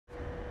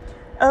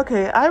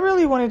Okay, I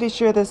really wanted to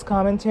share this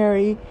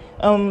commentary.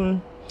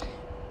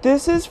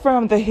 This is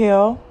from The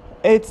Hill.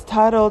 It's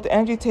titled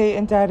Andrew Tate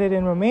Indicted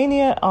in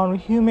Romania on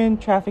Human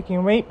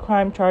Trafficking Rape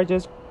Crime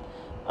Charges,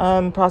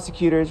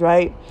 prosecutors,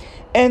 right?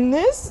 And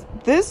this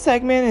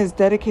segment is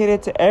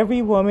dedicated to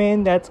every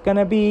woman that's going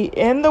to be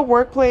in the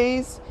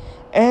workplace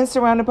and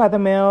surrounded by the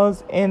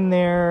males in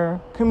their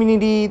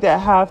community that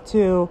have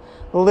to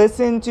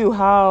listen to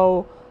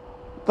how,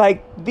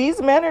 like, these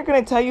men are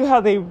going to tell you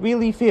how they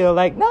really feel.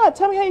 Like, nah,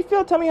 tell me how you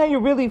feel. Tell me how you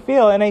really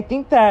feel. And I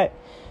think that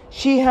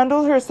she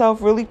handled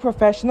herself really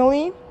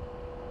professionally.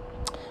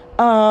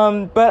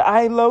 But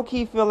I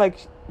low-key feel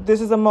like this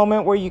is a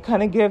moment where you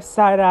kind of give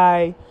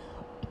side-eye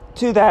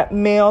to that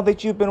male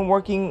that you've been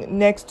working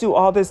next to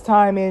all this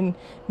time. And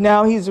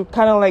now he's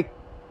kind of like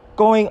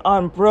going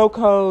on bro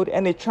code,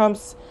 and it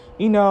trumps,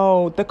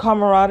 the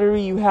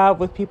camaraderie you have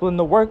with people in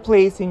the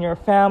workplace, in your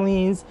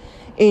families,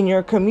 in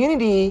your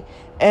community.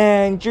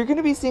 And you're going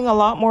to be seeing a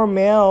lot more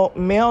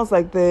males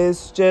like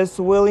this, just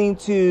willing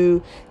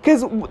to,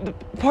 because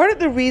part of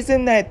the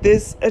reason that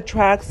this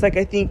attracts, like,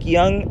 I think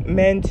young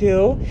men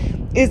too,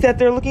 is that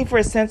they're looking for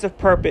a sense of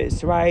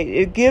purpose, right?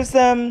 It gives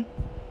them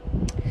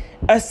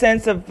a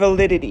sense of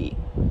validity.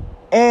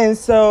 And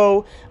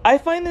so I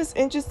find this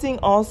interesting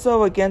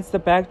also against the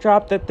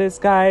backdrop that this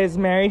guy is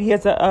married. He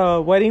has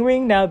a wedding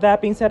ring. Now,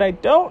 that being said, I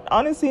don't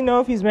honestly know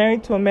if he's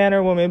married to a man or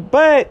a woman,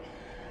 but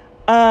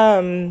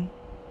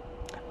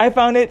I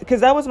found it,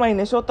 because that was my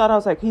initial thought. I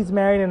was like, he's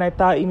married, and I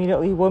thought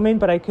immediately woman,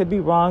 but I could be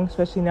wrong,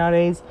 especially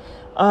nowadays.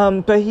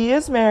 But he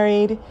is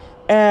married,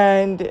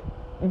 and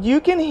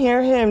you can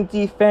hear him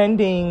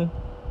defending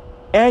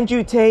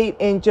Andrew Tate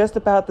in just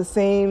about the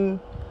same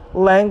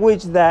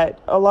language that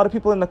a lot of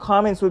people in the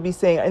comments would be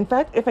saying. In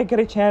fact, if I get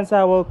a chance,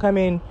 I will come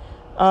in,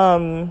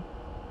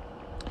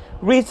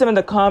 read some of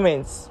the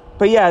comments.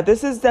 But yeah,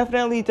 this is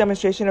definitely a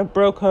demonstration of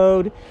bro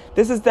code.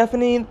 This is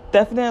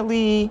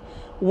definitely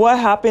what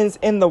happens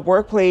in the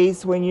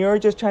workplace when you're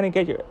just trying to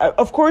get your...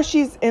 Of course,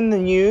 she's in the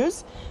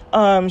news.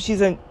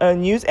 She's a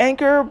news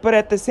anchor, but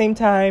at the same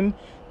time,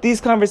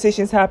 these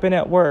conversations happen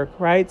at work,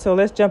 right? So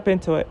let's jump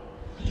into it.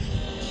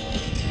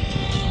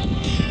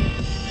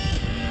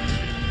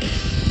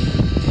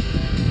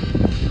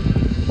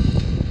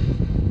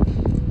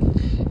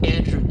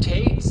 Andrew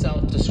Tate,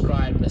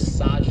 self-described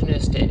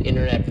misogynist and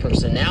internet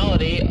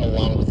personality,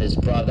 along with his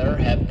brother,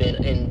 have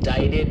been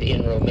indicted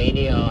in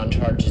Romania on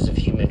charges of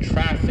human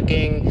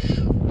trafficking,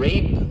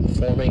 rape,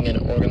 forming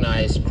an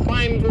organized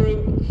crime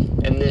group,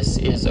 and this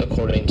is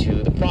according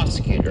to the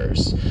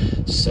prosecutors.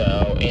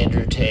 So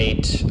Andrew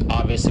Tate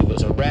obviously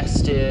was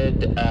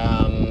arrested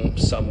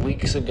some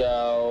weeks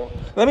ago.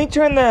 Let me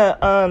turn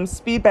the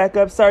speed back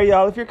up. Sorry,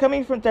 y'all. If you're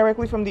coming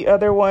directly from the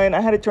other one,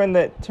 I had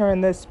to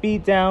turn the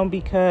speed down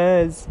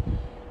because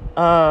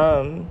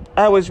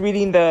I was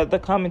reading the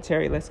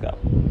commentary. Let's go.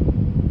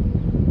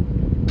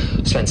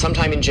 Spent some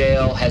time in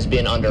jail, has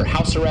been under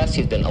house arrest.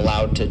 He's been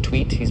allowed to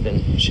tweet. He's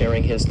been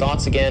sharing his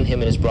thoughts again,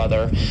 him and his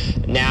brother.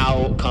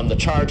 Now come the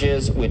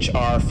charges, which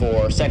are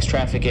for sex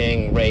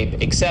trafficking,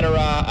 rape, etc.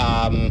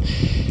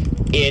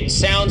 It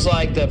sounds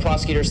like the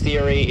prosecutor's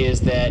theory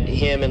is that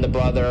him and the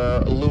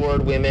brother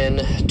lured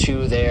women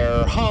to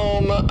their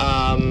home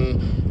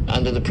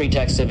under the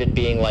pretext of it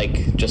being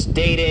like just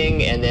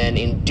dating, and then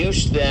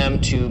induced them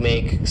to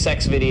make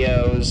sex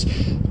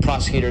videos,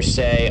 prosecutors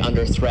say,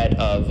 under threat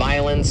of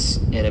violence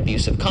and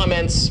abusive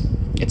comments,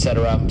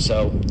 etc.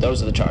 So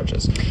those are the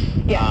charges.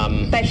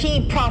 Yeah, but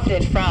he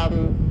profited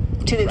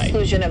to the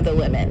exclusion of the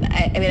women.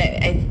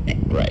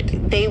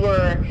 They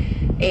were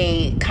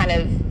a kind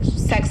of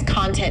sex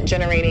content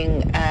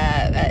generating,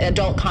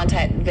 adult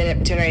content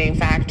generating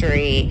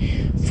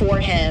factory for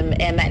him,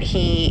 and that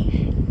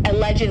he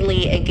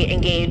allegedly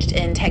engaged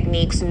in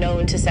techniques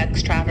known to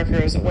sex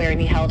traffickers, wherein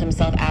he held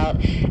himself out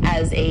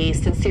as a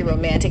sincere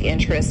romantic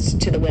interest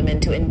to the women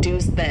to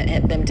induce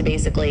them to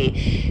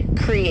basically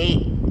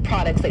create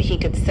products that he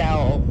could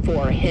sell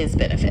for his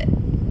benefit.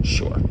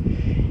 Sure.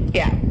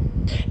 Yeah.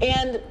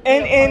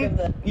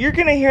 And you're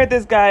going to hear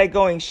this guy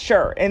going,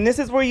 sure. And this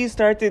is where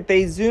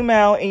they zoom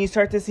out and you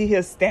start to see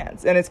his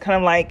stance. And it's kind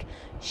of like,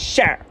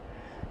 sure.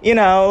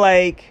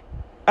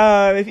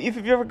 If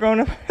you've ever grown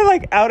up,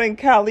 like, out in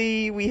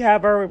Cali, we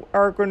have our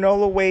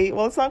granola way.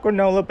 Well, it's not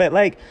granola, but,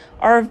 like,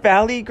 our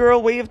Valley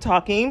girl way of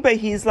talking. But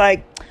he's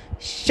like,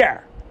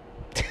 sure.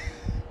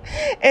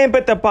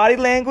 But the body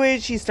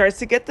language, he starts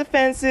to get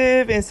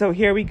defensive. And so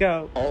here we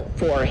go.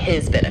 For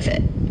his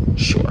benefit.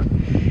 Sure.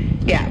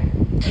 Yeah.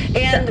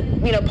 And,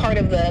 part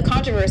of the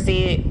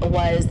controversy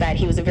was that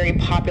he was a very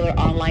popular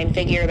online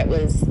figure that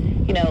was,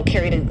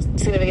 carried a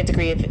significant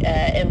degree of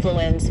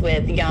influence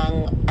with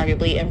young,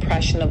 arguably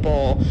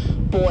impressionable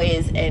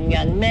boys and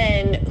young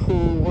men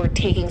who were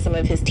taking some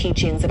of his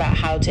teachings about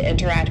how to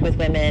interact with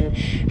women,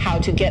 how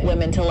to get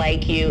women to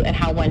like you, and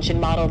how one should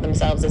model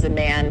themselves as a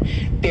man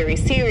very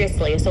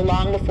seriously. So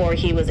long before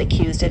he was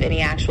accused of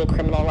any actual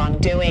criminal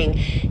wrongdoing,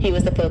 he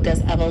was the focus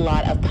of a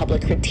lot of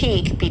public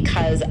critique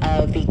because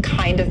of the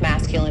kind of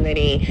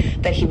masculinity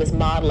that he was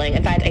modeling.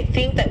 In fact, I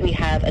think that we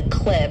have a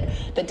clip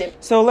that did.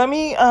 So let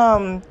me,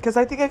 because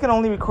I think I can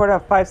only record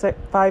at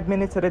 5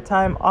 minutes at a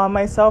time on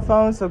my cell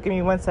phone. So give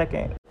me 1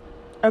 second.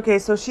 Okay,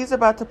 so she's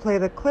about to play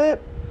the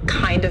clip.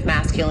 Kind of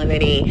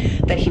masculinity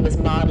that he was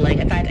modeling.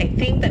 In fact, I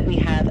think that we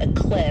have a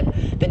clip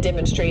that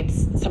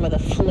demonstrates some of the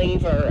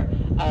flavor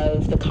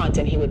of the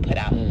content he would put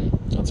out.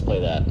 Let's play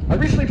that. I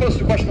recently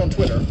posted a question on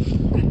Twitter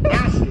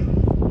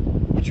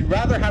asking, would you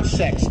rather have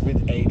sex with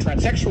a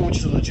transsexual, which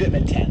is a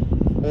legitimate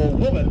 10, or a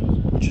woman,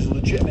 which is a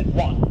legitimate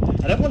 1?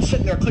 And everyone's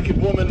sitting there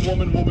clicking woman,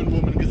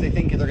 because they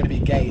think they're going to be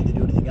gay and they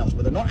do anything else,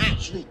 but they're not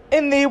actually.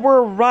 And they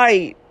were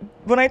right.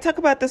 When I talk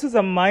about this as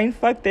a mind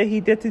fuck that he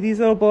did to these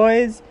little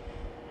boys,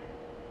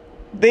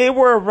 they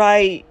were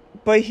right.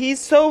 But he's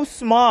so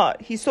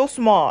smart. He's so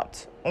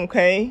smart.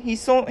 Okay?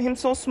 He's so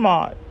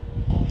smart.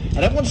 And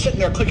everyone's sitting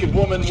there clicking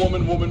woman,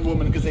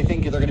 because they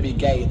think they're going to be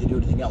gay and they do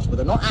anything else, but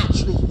they're not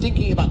actually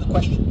thinking about the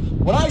question.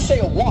 When I say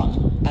a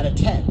 1 and a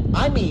 10,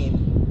 I mean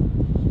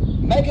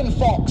Megan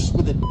Fox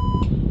with a d***,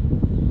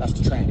 that's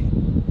the tranny,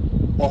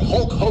 or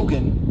Hulk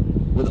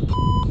Hogan with a p***.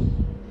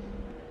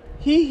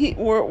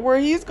 Where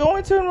he's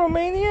going to in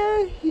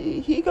Romania,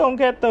 he gonna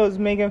get those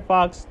Megan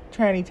Fox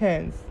tranny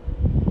 10s.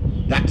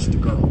 That's the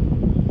girl.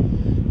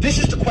 This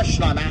is the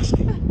question I'm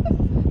asking.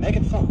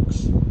 Megan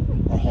Fox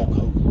or Hulk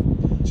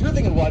Hogan? So you're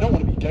thinking, well, I don't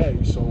want to be gay,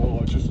 so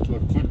I just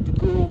clicked the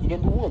girl, the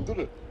number 1, did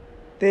it?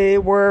 They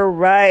were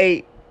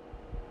right.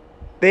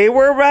 They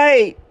were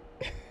right.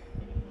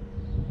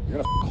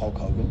 You're gonna Hulk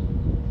Hogan.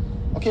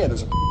 Okay,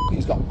 there's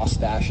he's got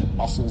mustache and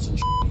muscles and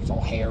he's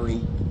all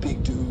hairy,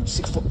 big dude,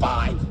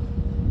 6'5".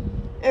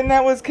 And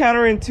that was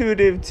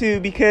counterintuitive too,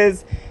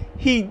 because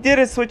he did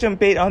a switch on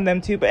bait on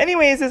them too. But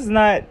anyways, it's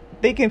not,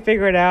 they can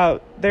figure it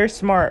out. They're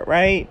smart,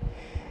 right?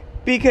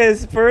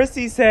 Because first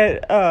he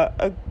said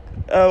a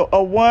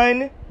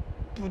 1,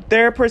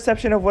 their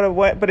perception of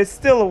what, but it's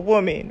still a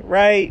woman,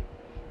 right?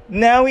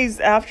 Now he's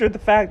after the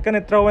fact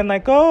gonna throw in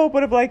like, oh,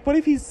 but what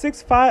if he's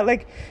 6'5"?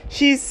 Like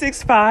she's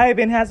 6'5"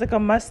 and has like a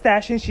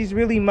mustache and she's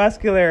really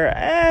muscular.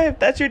 If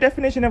that's your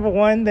definition of a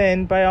 1,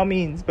 then by all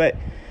means. But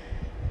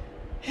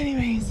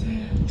anyways,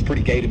 it's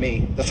pretty gay to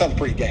me. That sounds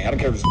pretty gay. I don't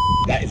care if it's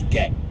that is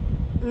gay.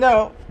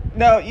 No,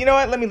 you know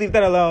what? Let me leave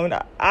that alone.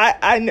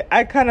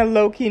 I kind of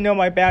low-key know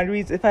my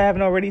boundaries if I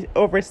haven't already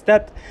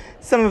overstepped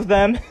some of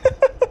them.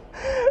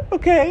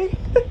 Okay.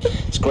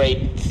 It's a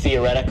great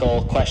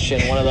theoretical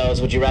question. One of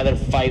those, would you rather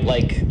fight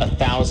like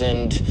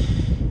 1,000...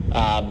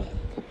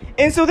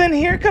 And so then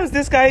here comes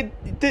this guy.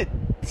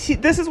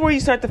 This is where you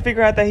start to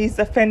figure out that he's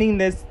defending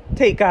this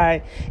Tate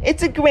guy.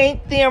 It's a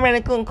great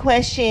theoretical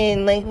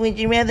question. Like, would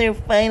you rather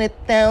fight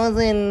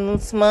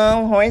 1,000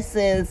 small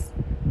horses?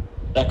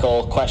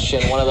 Theoretical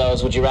question. One of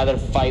those, would you rather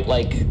fight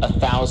like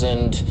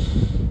 1,000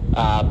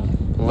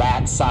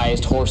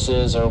 rat-sized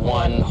horses or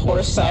one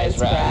horse-sized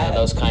rat?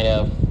 Those kind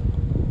of,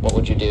 what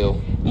would you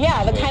do?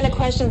 Yeah, the kind of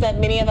questions that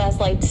many of us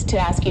liked to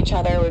ask each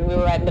other when we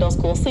were at middle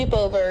school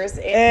sleepovers.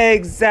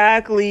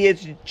 Exactly.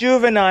 It's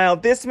juvenile.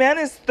 This man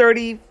is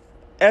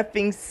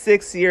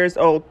 36 years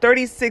old.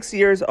 36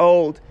 years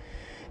old.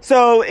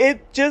 So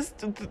it just,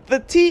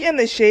 the tea and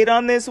the shade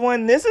on this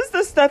one, this is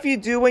the stuff you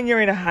do when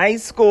you're in high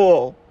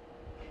school.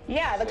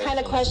 Yeah, the kind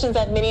of questions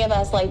that many of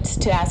us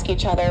liked to ask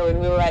each other when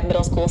we were at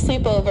middle school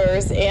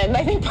sleepovers. And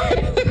I think part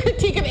of the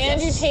critique of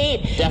Andrew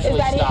Tate is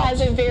that he has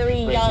a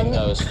very young...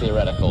 those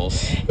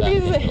theoreticals.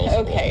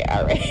 Okay,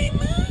 all right.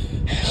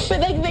 But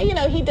like, you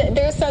know,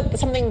 there's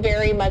something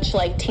very much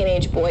like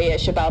teenage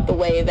boyish about the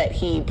way that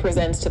he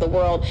presents to the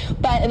world.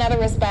 But in other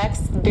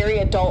respects, very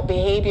adult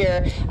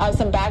behavior.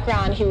 Some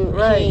background: he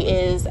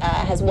is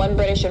has one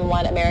British and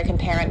one American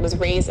parent. Was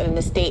raised in an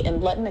estate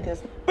in London.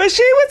 But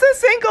she was a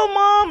single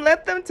mom.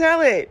 Let them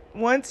tell it.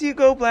 Once you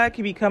go black,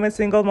 you become a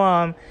single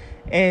mom.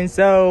 And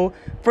so,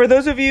 for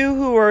those of you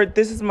who are,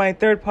 this is my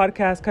third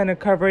podcast, kind of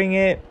covering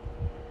it,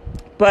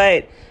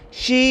 but.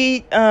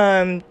 She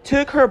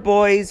took her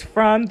boys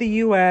from the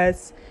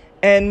U.S.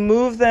 and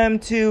moved them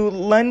to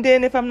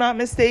London, if I'm not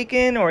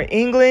mistaken, or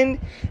England,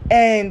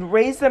 and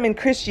raised them in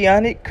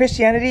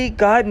Christianity.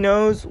 God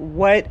knows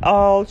what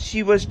all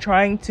she was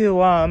trying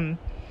to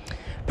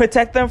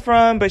protect them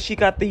from, but she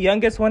got the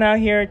youngest one out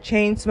here,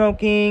 chain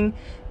smoking,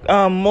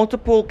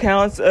 multiple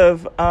counts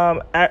of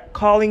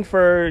calling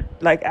for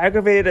like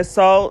aggravated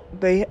assault.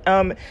 I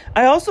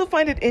also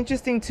find it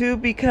interesting too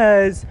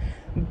because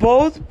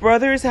both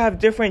brothers have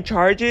different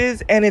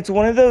charges, and it's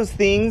one of those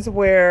things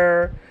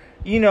where,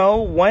 you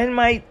know, one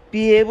might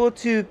be able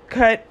to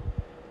get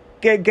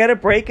a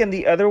break and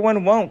the other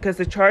one won't, because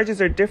the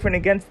charges are different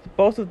against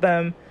both of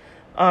them.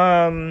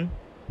 Or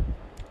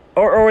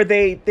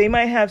they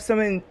might have some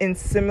in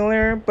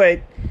similar,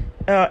 but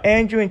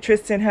Andrew and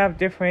Tristan have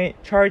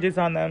different charges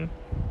on them.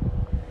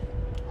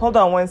 Hold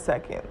on 1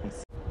 second.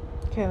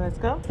 Okay, let's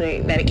go. The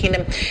United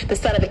Kingdom, the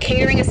son of a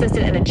catering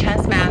assistant and a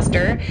chess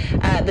master.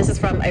 This is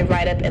from a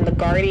write-up in The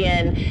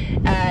Guardian.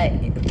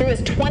 Through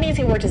his 20s,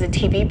 he worked as a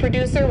TV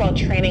producer while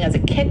training as a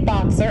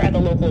kickboxer at the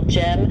local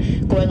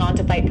gym, going on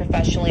to fight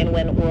professionally and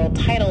win world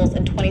titles.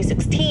 In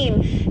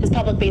 2016, his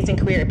public-facing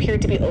career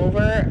appeared to be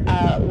over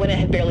when it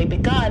had barely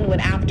begun,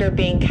 when after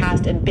being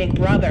cast in Big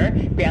Brother,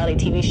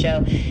 reality TV show,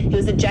 he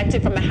was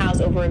ejected from the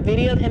house over a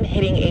video of him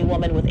hitting a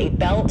woman with a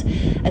belt.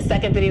 A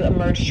second video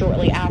emerged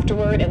shortly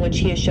afterward in which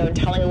he is shown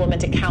telling a woman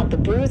to count the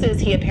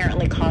bruises he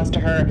apparently caused to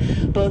her.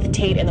 Both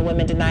Tate and the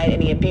women denied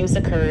any abuse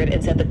occurred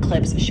and said the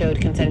clips showed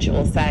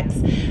consensual sex.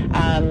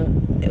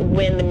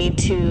 When the Me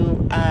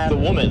Too...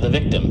 the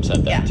victim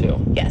said that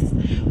too. Yes.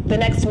 The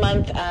next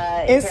month...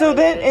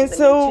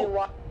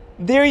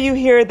 there you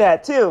hear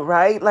that too,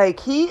 right? Like,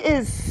 he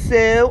is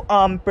so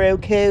on bro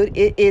code.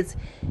 It is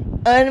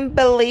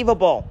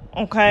unbelievable,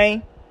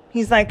 okay?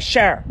 He's like,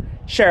 sure.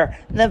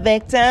 The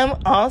victim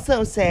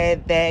also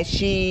said that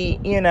she,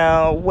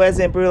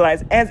 wasn't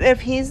brutalized, as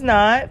if he's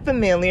not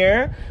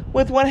familiar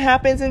with what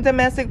happens in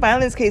domestic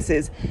violence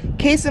cases.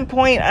 Case in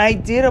point, I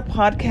did a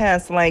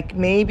podcast like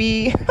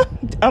maybe,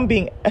 I'm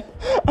being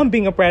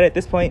a brat at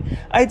this point.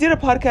 I did a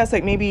podcast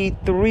like maybe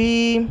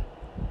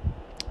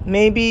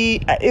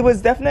it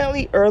was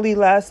definitely early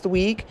last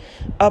week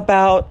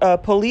about a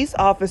police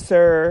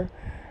officer,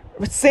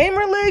 same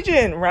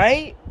religion,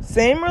 right?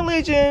 Same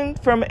religion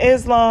from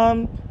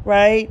Islam,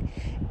 right?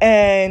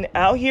 And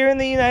out here in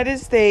the United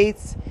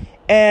States,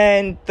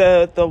 and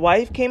the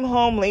wife came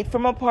home late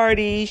from a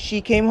party.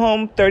 She came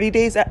home 30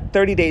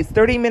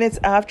 minutes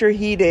after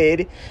he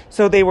did.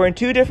 So they were in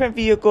two different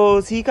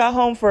vehicles. He got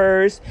home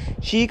first.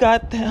 She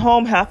got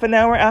home half an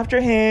hour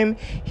after him.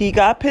 He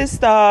got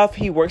pissed off.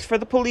 He works for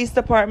the police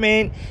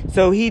department.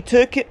 So he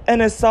took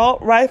an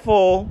assault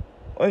rifle,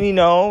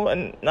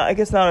 and I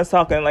guess not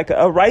assault gun, like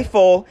a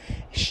rifle,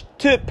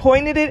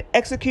 pointed it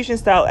execution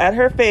style at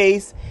her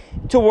face,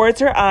 towards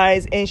her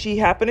eyes, and she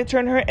happened to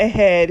turn her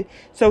head.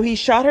 So he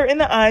shot her in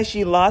the eye.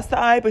 She lost the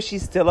eye, but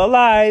she's still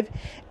alive.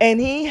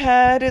 And he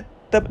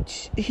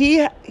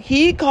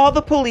called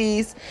the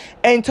police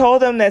and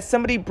told them that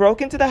somebody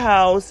broke into the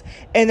house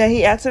and that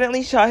he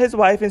accidentally shot his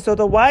wife. And so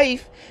the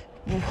wife,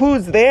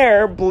 who's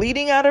there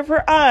bleeding out of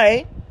her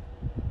eye,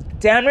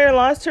 damn near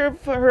lost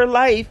her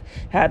life,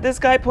 had this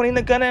guy pointing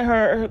the gun at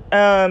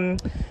her,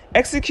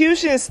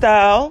 execution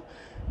style,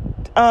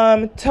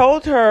 tell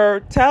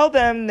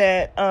them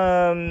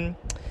that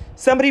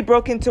somebody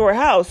broke into her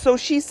house. So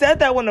she said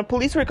that when the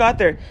police got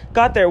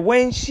there,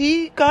 when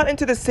she got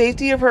into the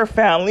safety of her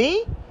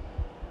family,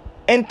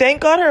 and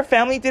thank God her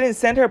family didn't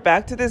send her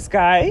back to this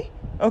guy,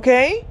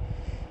 okay?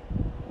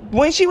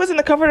 When she was in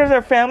the comfort of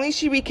her family,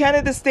 she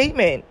recanted the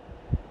statement.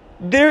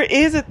 There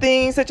is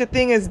such a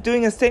thing as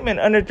doing a statement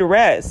under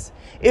duress.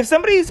 If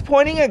somebody's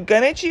pointing a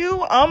gun at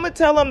you, I'm going to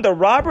tell them the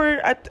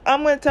robber,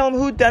 I'm going to tell them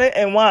who done it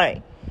and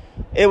why.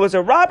 It was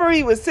a robbery.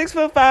 He was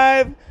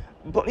 6'5",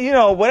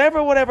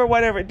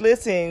 whatever.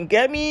 Listen,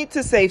 get me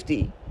to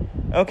safety.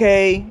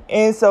 Okay.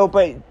 And so,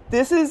 but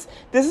this is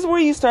where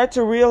you start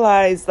to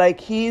realize, like,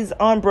 he's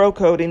on bro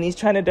code and he's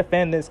trying to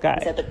defend this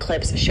guy. That the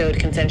clips showed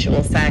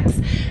consensual sex.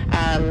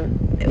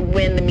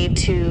 When the Me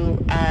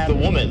Too...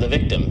 the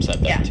victim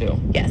said that too.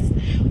 Yes.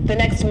 The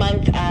next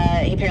month,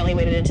 he apparently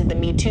waded into the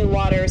Me Too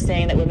water,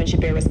 saying that women should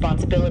bear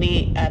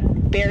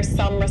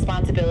some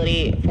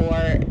responsibility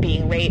for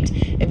being raped,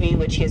 a view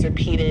which he has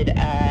repeated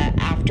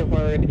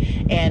afterward,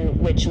 and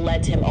which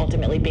led to him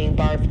ultimately being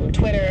barred from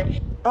Twitter.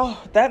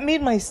 Oh, that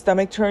made my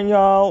stomach turn,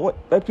 y'all,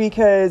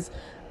 because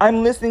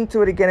I'm listening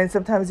to it again, and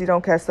sometimes you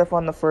don't catch stuff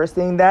on the first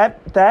thing.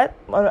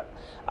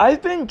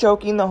 I've been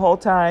joking the whole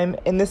time,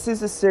 and this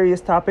is a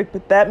serious topic,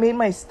 but that made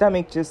my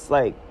stomach just,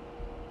 like,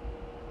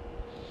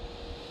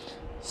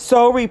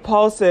 so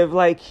repulsive.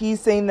 Like, he's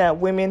saying that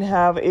women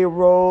have a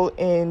role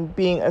in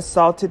being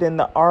assaulted in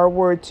the R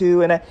word,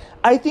 too. And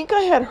I think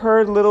I had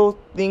heard little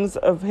things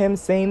of him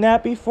saying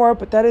that before,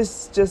 but that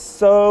is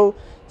just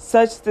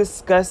such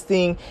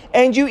disgusting.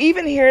 And you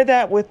even hear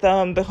that with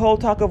the whole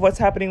talk of what's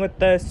happening with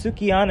the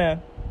Sukiana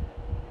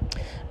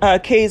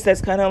case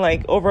that's kind of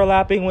like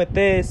overlapping with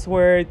this,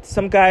 where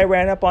some guy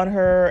ran up on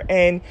her.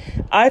 And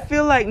I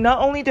feel like not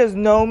only does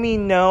no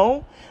mean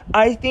no,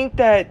 I think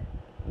that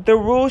the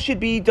rule should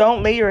be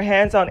don't lay your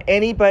hands on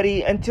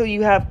anybody until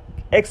you have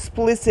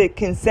explicit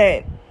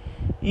consent,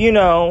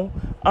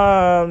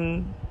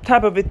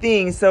 type of a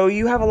thing. So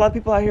you have a lot of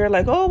people out here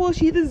like, oh, well,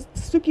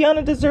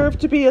 Sukiana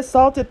deserved to be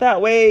assaulted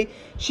that way.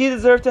 She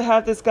deserved to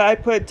have this guy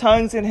put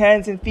tongues and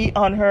hands and feet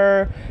on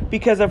her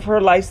because of her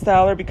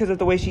lifestyle or because of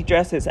the way she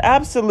dresses.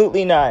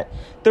 Absolutely not.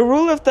 The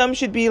rule of thumb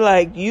should be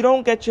like, you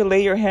don't get to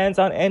lay your hands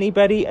on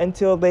anybody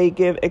until they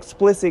give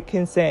explicit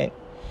consent.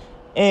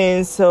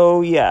 And so,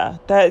 yeah,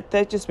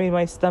 that just made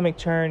my stomach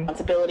turn.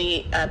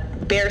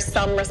 Bear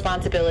some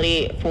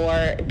responsibility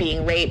for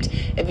being raped,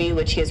 a view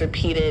which he has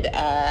repeated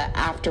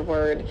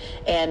afterward,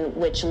 and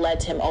which led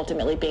to him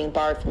ultimately being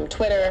barred from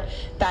Twitter.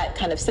 That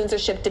kind of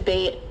censorship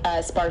debate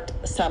sparked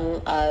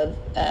some of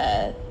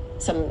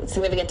some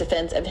significant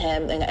defense of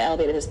him and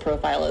elevated his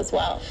profile as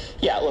well.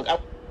 Yeah, look.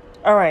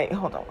 All right,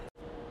 hold on.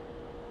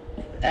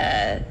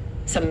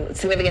 Some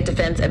significant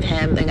defense of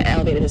him and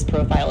elevated his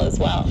profile as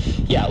well.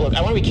 Yeah, look,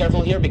 I want to be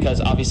careful here because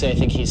obviously I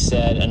think he's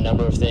said a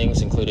number of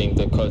things, including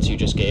the quotes you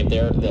just gave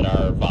there, that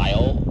are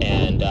vile,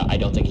 and I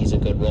don't think he's a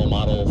good role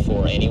model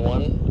for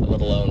anyone, let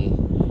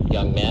alone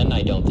young men.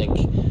 I don't think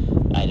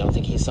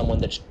he's someone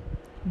that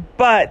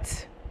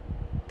But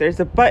there's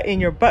a but in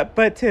your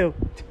but too.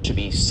 should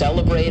be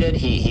celebrated.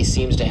 He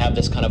seems to have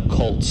this kind of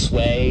cult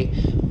sway,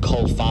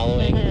 cult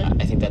following.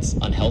 I think that's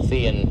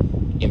unhealthy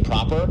and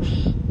improper.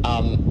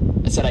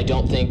 I said I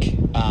don't think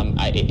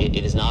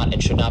it is not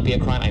and should not be a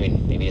crime. I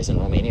mean, maybe it is in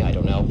Romania. I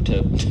don't know.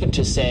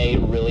 To say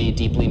really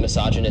deeply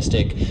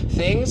misogynistic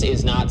things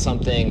is not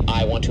something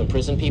I want to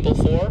imprison people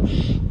for.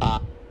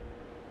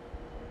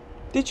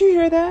 Did you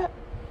hear that?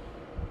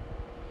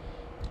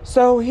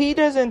 So he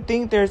doesn't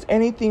think there's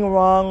anything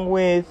wrong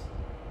with...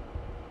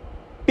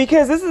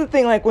 Because this is the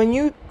thing, like when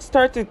you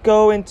start to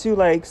go into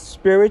like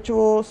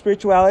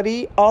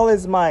spirituality, all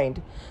is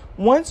mind.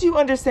 Once you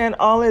understand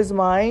all is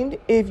mind,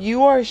 if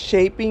you are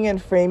shaping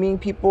and framing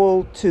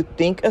people to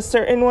think a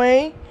certain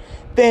way,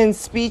 then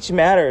speech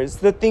matters.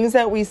 The things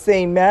that we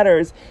say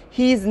matters.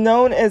 He's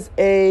known as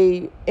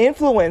a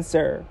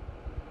influencer,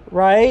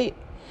 right?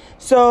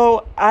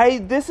 So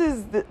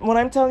when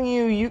I'm telling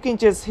you, you can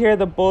just hear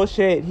the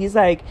bullshit. He's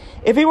like,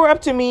 if it were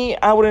up to me,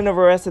 I wouldn't have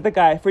arrested the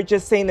guy for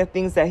just saying the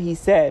things that he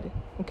said.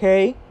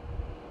 Okay?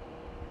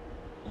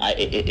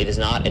 It is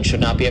not and should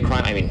not be a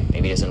crime. I mean,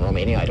 maybe it is in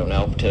Romania. I don't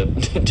know.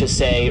 To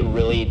say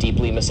really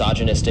deeply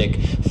misogynistic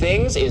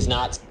things is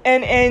not.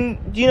 And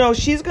you know,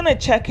 she's gonna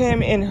check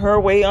him in her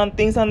way on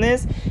things on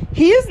this.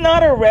 He is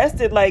not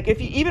arrested. Like if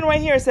you, even right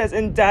here it says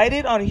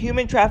indicted on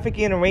human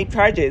trafficking and rape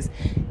charges.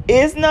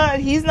 He's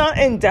not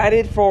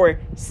indicted for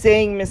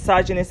saying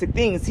misogynistic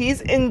things. He's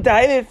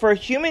indicted for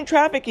human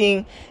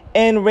trafficking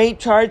and rape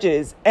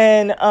charges.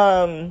 And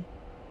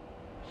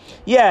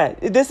yeah,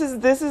 this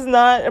is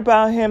not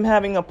about him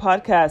having a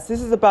podcast.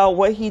 This is about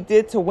what he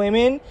did to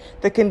women,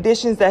 the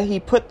conditions that he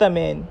put them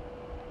in.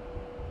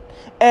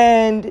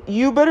 And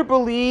you better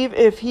believe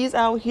if he's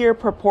out here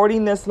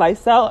purporting this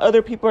lifestyle,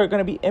 other people are going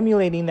to be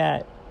emulating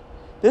that.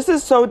 This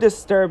is so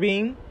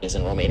disturbing. Is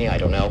in Romania, I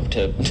don't know.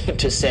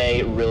 To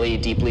say really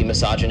deeply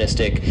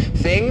misogynistic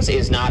things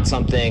is not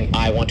something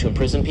I want to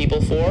imprison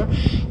people for,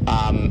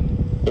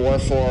 or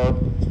for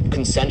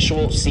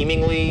consensual,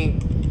 seemingly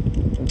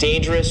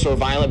dangerous or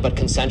violent but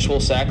consensual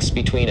sex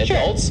between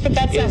adults. But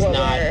that's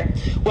not.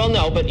 Well,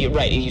 no, but you're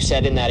right. You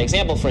said in that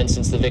example, for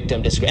instance, the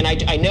victim and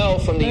I know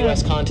from the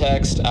U.S.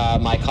 context,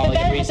 my colleague.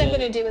 But that has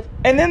something to do with.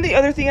 And then the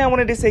other thing I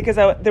wanted to say, because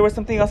there was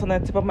something else on the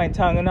tip of my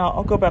tongue, and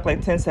I'll go back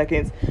like 10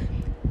 seconds.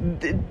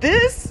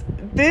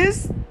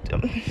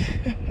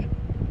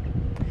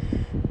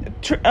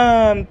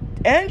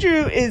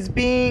 Andrew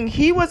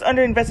he was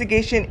under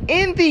investigation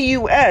in the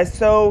U.S.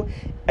 So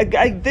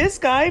this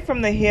guy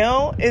from the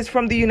Hill is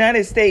from the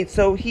United States.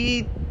 So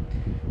he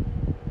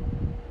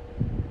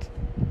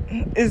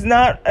is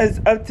not as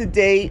up to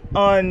date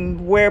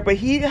on where, but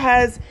he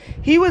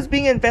was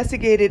being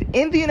investigated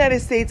in the United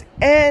States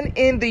and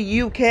in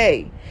the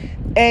UK.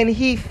 And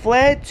he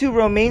fled to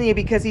Romania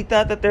because he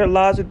thought that their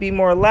laws would be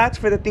more lax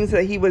for the things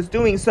that he was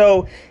doing.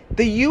 So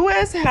the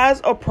U.S. has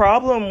a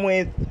problem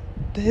with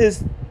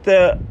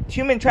the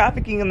human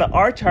trafficking and the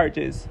R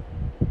charges.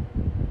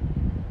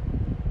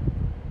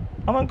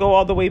 I'm going to go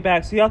all the way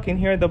back so y'all can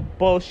hear the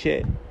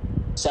bullshit.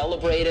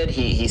 Celebrated.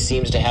 He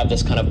seems to have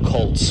this kind of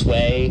cult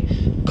sway,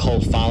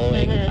 cult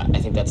following. I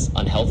think that's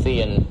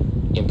unhealthy and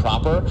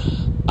improper.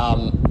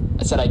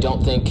 I said I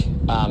don't think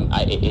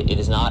it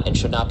is not and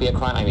should not be a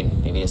crime. I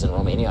mean, maybe it is in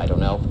Romania. I don't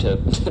know.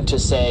 To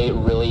say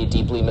really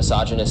deeply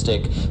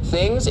misogynistic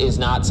things is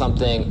not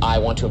something I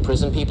want to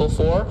imprison people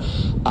for,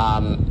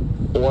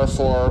 or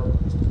for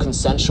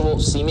consensual,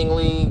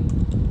 seemingly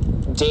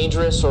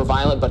dangerous or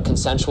violent but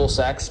consensual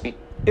sex.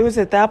 It was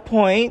at that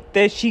point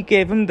that she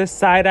gave him the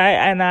side eye,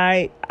 and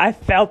I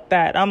felt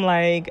that. I'm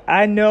like,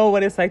 I know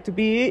what it's like to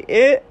be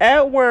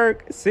at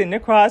work, sitting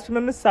across from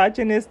a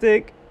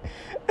misogynistic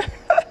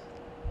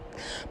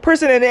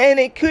person. And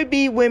it could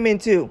be women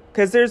too,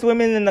 because there's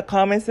women in the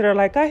comments that are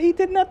like, he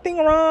did nothing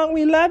wrong.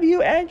 We love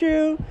you,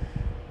 Andrew.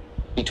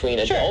 Between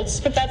adults,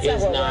 but that's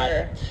not.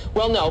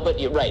 Well, no, but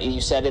you're right. You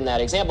said in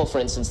that example, for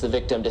instance, the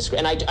victim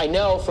and I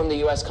know from the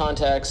U.S.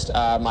 context,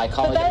 my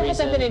colleague. But that has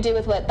something to do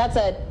with what? That's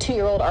a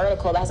 2-year-old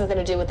article. That has nothing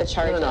to do with the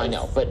charges. No, I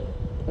know, but.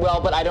 Well,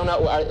 but I don't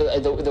know.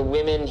 The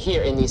women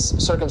here in these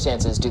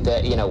circumstances,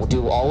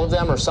 do all of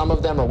them or some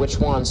of them, or which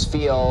ones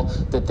feel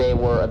that they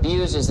were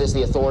abused? Is this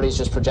the authorities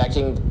just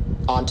projecting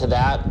onto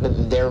that,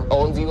 their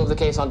own view of the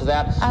case onto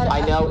that?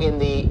 I know in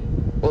the.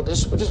 Well,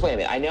 just wait a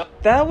minute. I know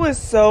that was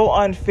so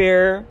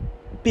unfair.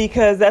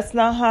 Because that's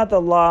not how the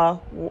law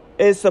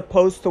is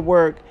supposed to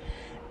work.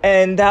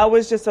 And that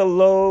was just a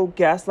low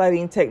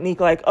gaslighting technique.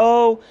 Like,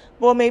 oh,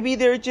 well, maybe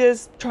they're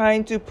just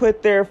trying to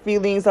put their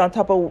feelings on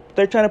top of...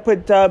 They're trying to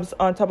put dubs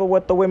on top of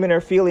what the women are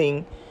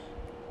feeling.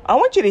 I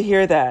want you to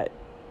hear that.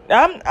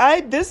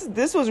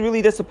 This was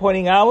really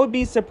disappointing. I would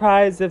be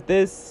surprised if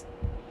this.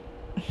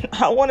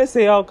 I want to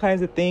say all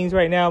kinds of things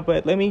right now,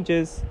 but let me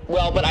just.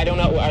 Well, but I don't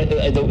know.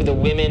 The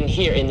women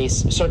here in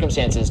these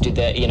circumstances,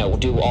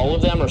 do all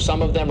of them or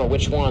some of them, or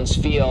which ones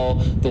feel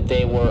that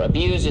they were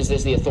abused? Is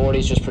this the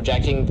authorities just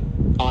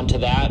projecting onto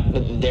that,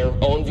 their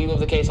own view of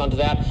the case onto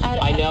that?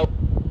 I know.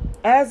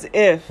 As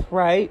if,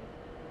 right?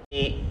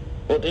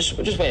 Well, just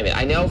wait a minute.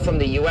 I know from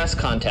the U.S.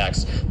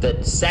 context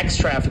that sex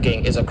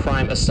trafficking is a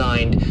crime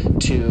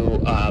assigned to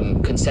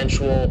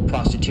consensual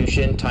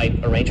prostitution type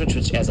arrangements,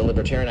 which as a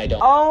libertarian I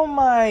don't. Oh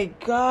my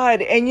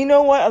God. And you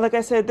know what? Like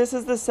I said, this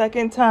is the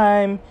second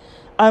time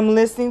I'm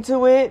listening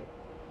to it.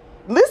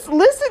 Listen,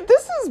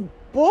 this is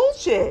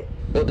bullshit.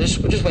 Well,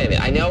 just wait a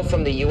minute. I know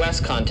from the U.S.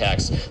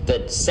 context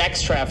that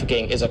sex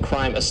trafficking is a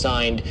crime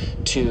assigned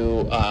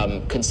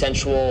to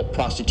consensual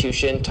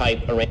prostitution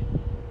type arrangements.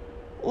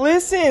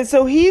 Listen,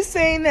 so he's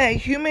saying that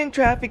human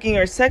trafficking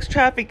or sex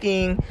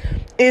trafficking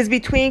is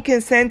between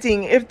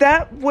consenting. If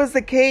that was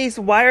the case,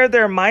 why are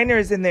there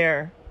minors in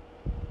there?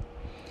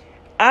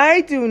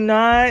 I do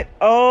not.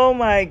 Oh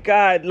my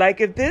God. Like,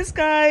 if this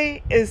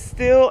guy is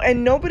still,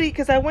 and nobody,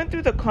 because I went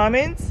through the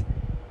comments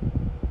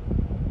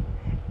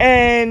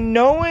and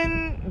no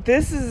one,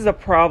 this is a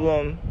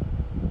problem.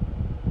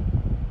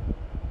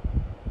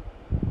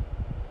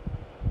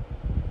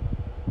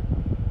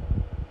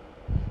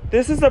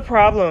 This is a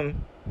problem.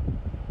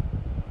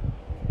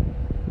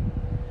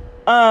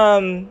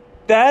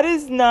 That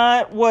is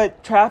not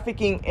what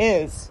trafficking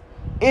is.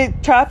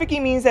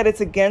 Trafficking means that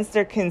it's against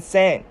their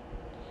consent.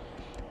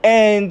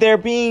 And they're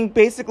being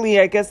basically,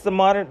 I guess the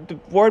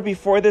word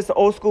before this, the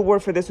old school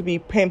word for this would be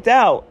pimped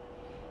out,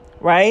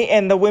 right?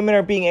 And the women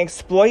are being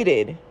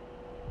exploited.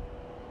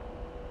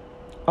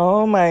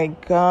 Oh my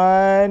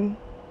God.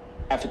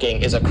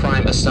 Trafficking is a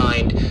crime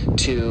assigned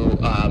to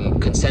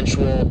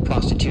consensual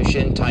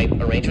prostitution type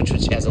arrangements,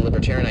 which as a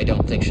libertarian I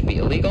don't think should be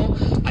illegal.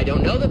 I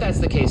don't know that that's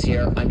the case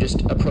here. I'm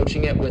just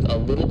approaching it with a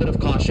little bit of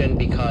caution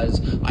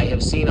because I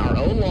have seen our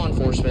own law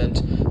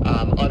enforcement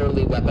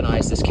utterly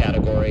weaponize this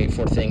category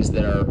for things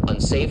that are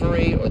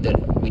unsavory or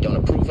that we don't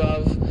approve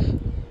of.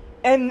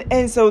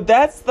 And so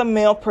that's the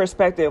male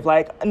perspective.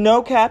 Like,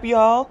 no cap,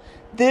 y'all.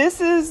 This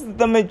is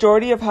the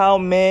majority of how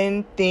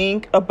men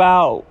think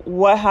about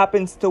what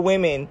happens to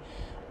women.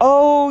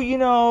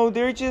 Oh,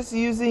 they're just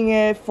using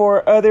it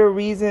for other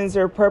reasons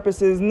or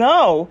purposes.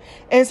 No.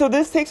 And so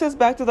this takes us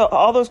back to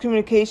all those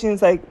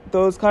communications, like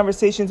those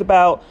conversations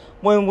about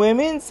when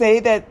women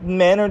say that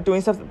men are doing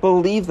stuff,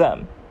 believe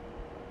them.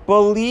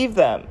 Believe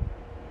them.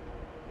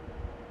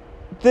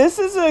 This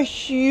is a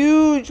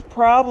huge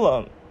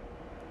problem.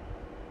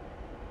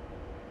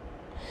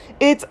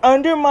 It's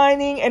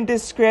undermining and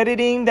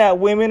discrediting that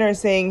women are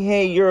saying,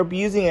 hey, you're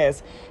abusing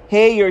us.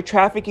 Hey, you're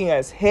trafficking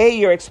us. Hey,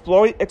 you're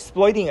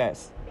exploiting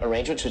us.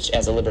 Arrangements, which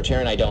as a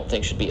libertarian I don't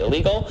think should be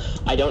illegal.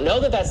 I don't know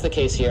that that's the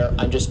case here.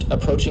 I'm just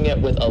approaching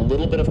it with a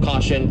little bit of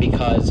caution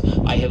because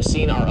I have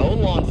seen our own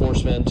law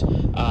enforcement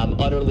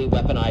utterly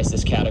weaponize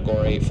this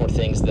category for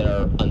things that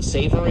are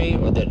unsavory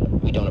or that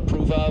we don't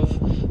approve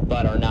of,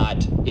 but are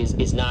not,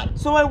 is not.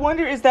 So I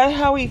wonder, is that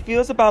how he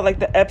feels about like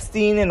the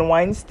Epstein and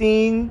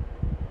Weinstein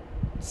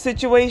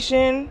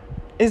situation?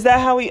 Is that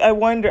how I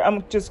wonder,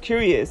 I'm just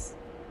curious.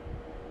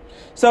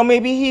 So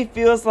maybe he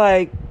feels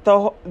like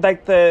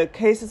the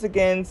cases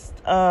against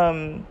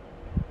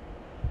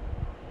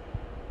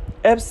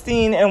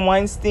Epstein and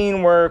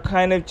Weinstein were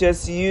kind of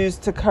just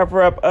used to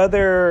cover up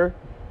other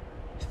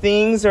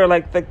things, or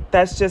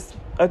that's just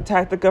a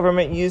tactic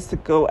government used to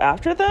go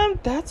after them.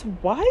 That's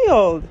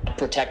wild.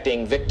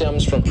 Protecting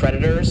victims from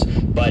predators,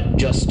 but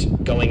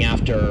just going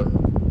after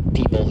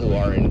people who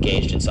are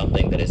engaged in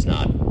something that is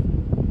not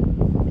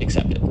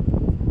accepted.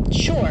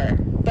 Sure,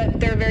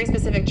 but there are very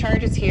specific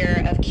charges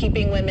here of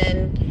keeping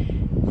women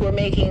who are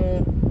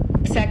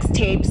making sex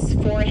tapes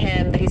for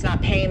him that he's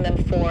not paying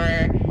them for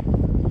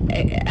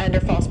under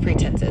false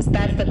pretenses.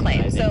 That's the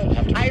claim. So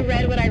I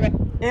read what I read.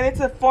 And it's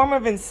a form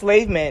of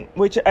enslavement,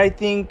 which I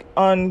think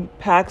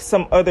unpacks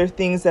some other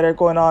things that are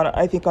going on,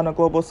 I think, on a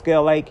global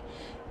scale, like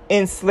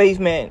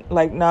enslavement,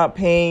 like not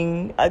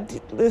paying.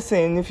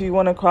 Listen, if you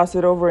want to cross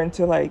it over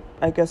into, like,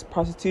 I guess,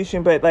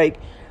 prostitution, but like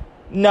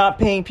not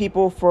paying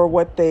people for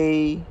what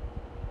they,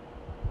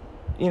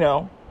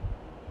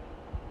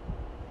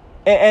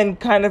 and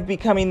kind of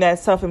becoming that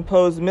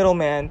self-imposed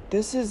middleman.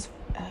 This is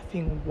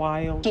effing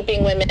wild.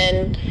 Keeping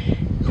women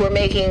who are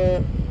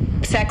making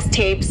sex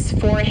tapes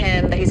for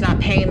him that he's not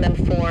paying them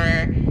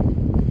for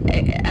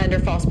under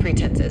false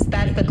pretenses.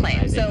 That's the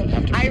claim. So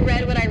I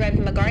read what I read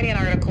from the Guardian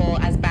article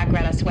as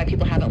background as to why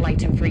people haven't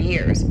liked him for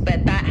years,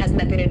 but that has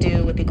nothing to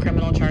do with the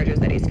criminal charges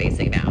that he's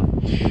facing now.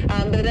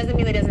 But it doesn't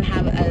mean he doesn't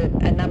have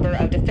a number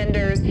of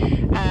defenders.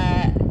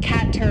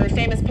 Tate, her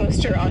famous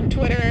poster on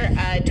Twitter,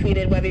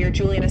 tweeted, whether you're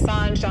Julian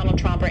Assange, Donald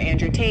Trump, or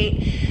Andrew Tate,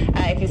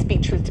 if you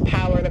speak truth to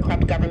power, the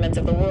corrupt governments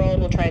of the world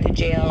will try to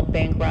jail,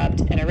 bankrupt,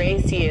 and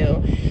erase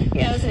you.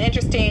 It's an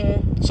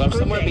interesting So I'm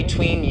somewhere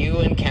between you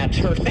and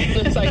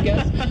Tate, I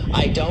guess.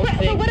 I don't think...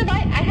 But what have I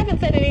haven't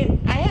said any...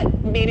 I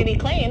haven't made any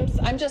claims.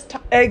 I'm just...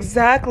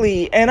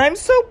 Exactly. And I'm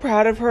so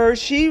proud of her.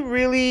 She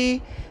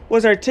really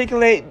was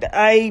articulate.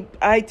 I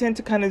tend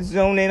to kind of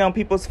zone in on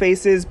people's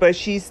faces, but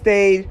she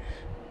stayed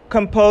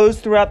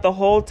composed throughout the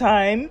whole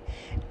time.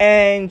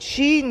 And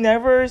she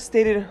never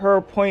stated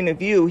her point of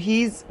view.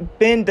 He's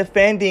been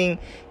riding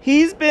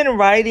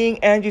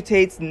Andrew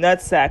Tate's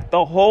nutsack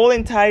the whole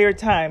entire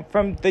time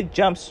from the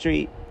jump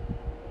street.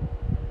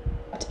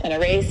 And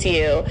erase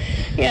you.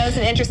 It's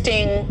an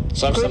interesting...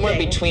 So I'm somewhere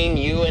between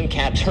you and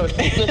Kat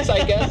Turtles,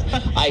 I guess.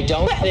 I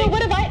don't think... But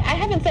what have I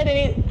haven't said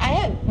any... I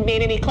haven't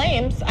made any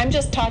claims. I'm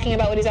just talking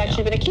about what he's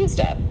actually been accused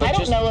of. But I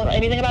don't know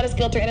anything about his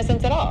guilt or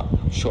innocence at all.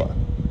 Sure.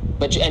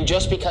 And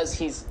just because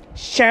he's...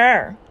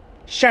 Sure.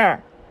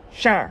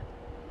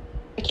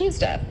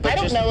 Accused of. I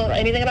don't know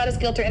anything about his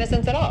guilt or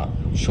innocence at all.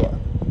 Sure.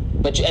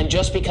 And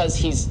just because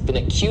he's been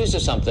accused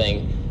of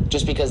something,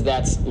 just because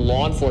that's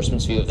law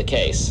enforcement's view of the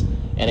case,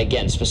 and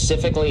again,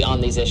 specifically on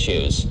these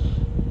issues,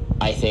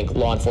 I think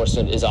law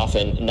enforcement is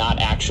often not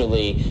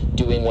actually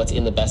doing what's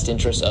in the best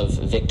interest of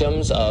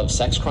victims of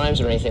sex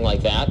crimes or anything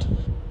like that.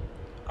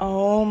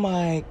 Oh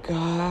my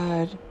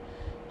God.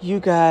 You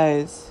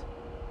guys.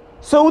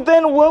 So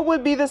then what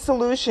would be the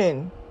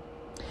solution?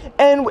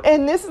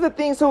 And this is the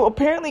thing. So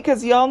apparently,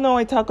 because y'all know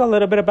I talk a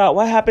little bit about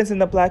what happens in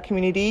the Black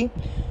community.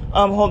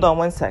 Hold on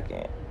one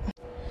second.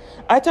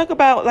 I talk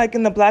about, like,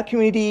 in the Black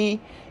community,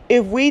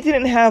 if we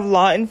didn't have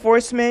law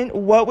enforcement,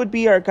 what would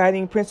be our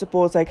guiding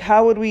principles? Like,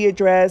 how would we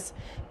address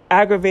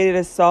aggravated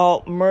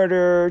assault,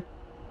 murder,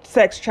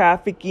 sex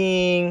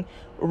trafficking,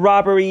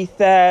 robbery,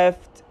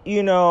 theft,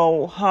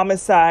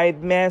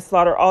 homicide,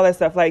 manslaughter, all that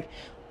stuff? Like,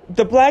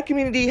 the Black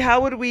community,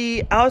 how would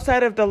we,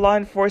 outside of the law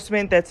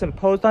enforcement that's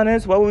imposed on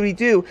us, what would we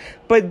do?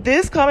 But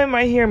this comment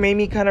right here made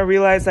me kind of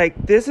realize,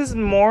 like, this is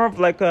more of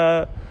like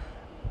a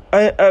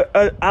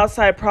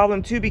outside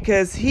problem too,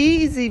 because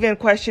he's even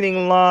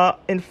questioning law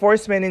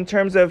enforcement in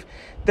terms of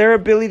their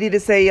ability to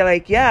say,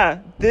 like, yeah,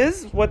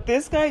 what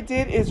this guy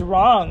did is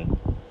wrong.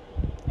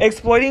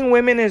 Exploiting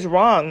women is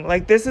wrong.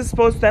 Like, this is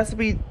supposed to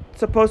be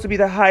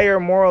the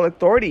higher moral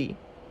authority.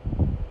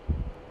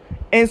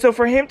 And so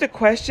for him to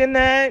question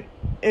that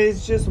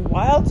is just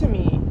wild to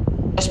me.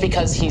 Just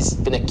because he's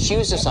been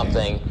accused of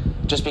something,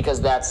 just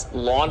because that's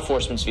law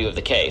enforcement's view of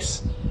the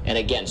case, and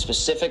again,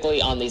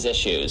 specifically on these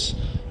issues,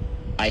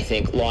 I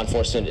think law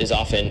enforcement is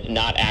often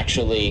not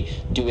actually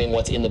doing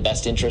what's in the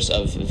best interest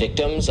of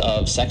victims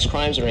of sex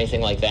crimes or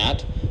anything like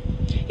that.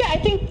 Yeah, I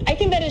think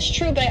that is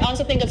true, but I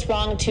also think it's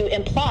wrong to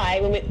imply,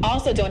 when we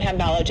also don't have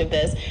knowledge of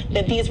this,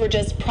 that these were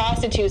just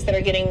prostitutes that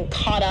are getting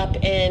caught up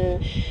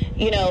in,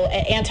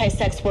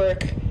 anti-sex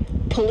work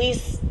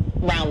police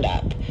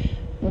roundup.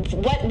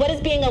 What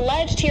is being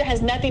alleged here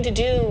has nothing to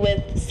do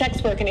with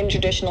sex work in any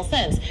traditional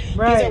sense.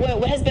 Right. These are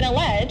what has been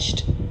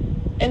alleged,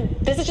 and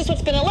this is just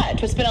what's been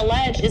alleged. What's been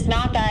alleged is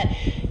not that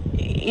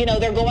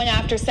they're going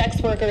after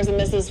sex workers and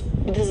this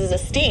is a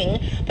sting,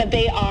 but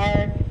there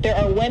are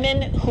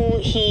women who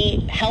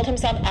he held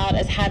himself out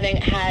as having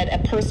had a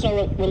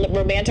personal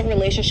romantic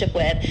relationship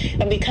with,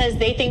 and because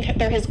they think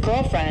they're his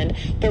girlfriend,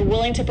 they're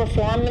willing to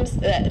perform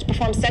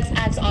sex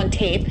acts on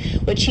tape,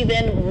 which he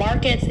then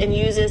markets and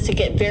uses to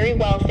get very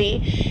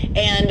wealthy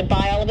and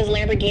buy all of his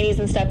Lamborghinis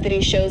and stuff that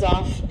he shows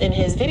off in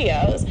his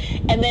videos,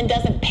 and then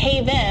doesn't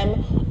pay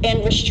them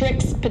and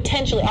restricts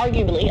potentially,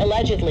 arguably,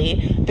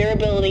 allegedly, their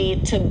ability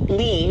to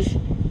leave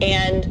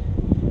and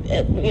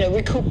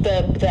recoup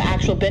the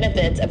actual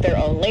benefits of their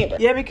own labor.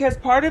 Yeah, because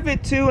part of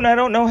it too, and I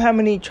don't know how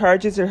many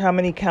charges or how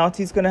many counts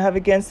he's going to have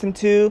against him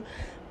too,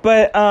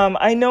 but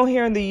I know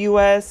here in the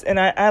U.S., and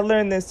I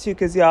learned this too,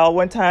 because y'all,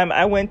 one time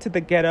I went to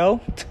the ghetto.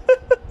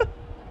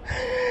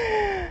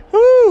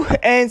 Whew.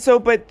 And so,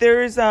 but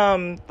there's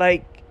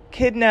like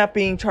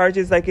kidnapping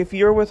charges, like if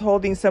you're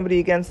withholding somebody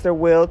against their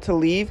will to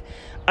leave.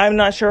 I'm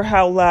not sure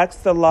how lax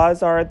the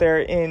laws are there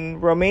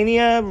in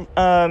Romania.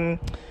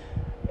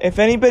 If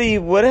anybody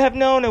would have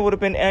known, it would have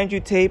been Andrew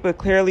Tate, but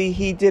clearly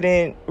he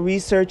didn't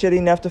research it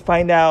enough to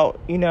find out,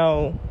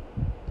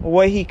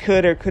 what he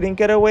could or couldn't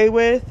get away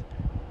with.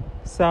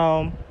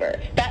 So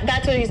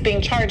that's what he's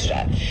being charged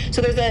of.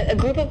 So there's a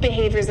group of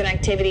behaviors and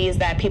activities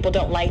that people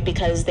don't like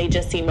because they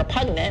just seem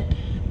repugnant,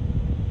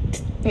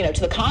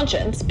 to the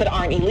conscience, but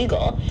aren't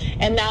illegal.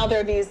 And now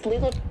there are these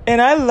legal...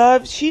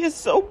 And she is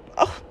so...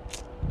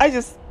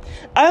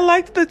 I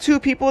liked the two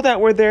people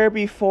that were there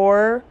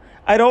before.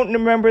 I don't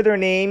remember their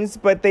names,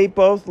 but they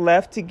both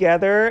left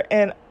together,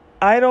 and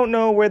I don't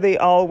know where they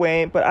all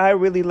went, but I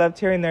really loved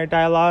hearing their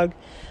dialogue.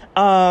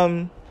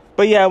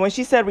 But yeah, when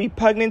she said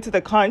repugnant to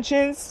the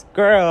conscience,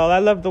 girl, I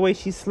love the way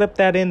she slipped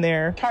that in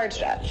there.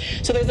 Charged of.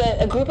 So there's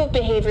a group of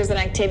behaviors and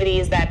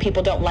activities that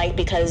people don't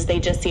like because they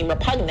just seem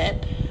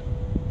repugnant,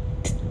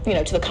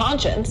 to the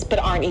conscience, but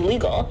aren't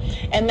illegal.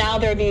 And now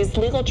there are these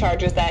legal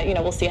charges that,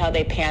 we'll see how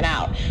they pan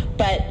out.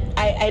 But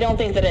I don't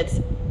think that it's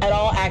at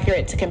all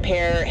accurate to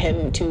compare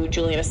him to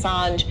Julian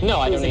Assange,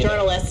 who's a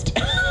journalist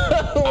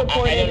who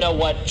reported... I don't know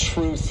what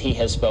truth he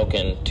has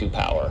spoken to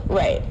power.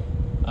 Right.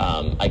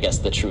 I guess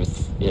the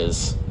truth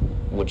is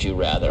would you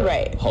rather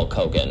Hulk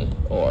Hogan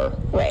or...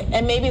 Right,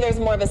 and maybe there's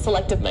more of a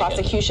selective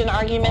prosecution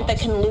argument that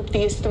can loop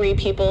these three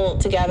people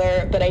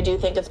together, but I do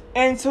think it's...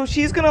 And so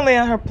she's going to lay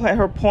out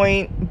her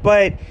point,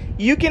 but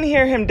you can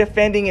hear him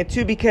defending it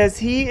too, because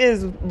he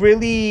is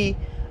really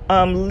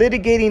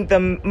litigating the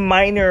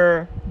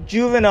minor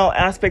juvenile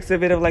aspects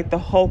of it, of like the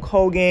Hulk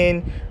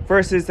Hogan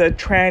versus the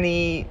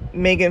tranny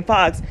Megan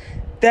Fox.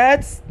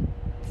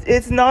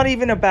 It's not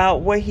even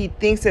about what he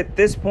thinks at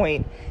this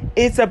point.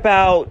 It's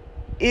about,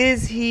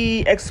 is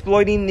he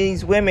exploiting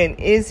these women?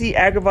 Is he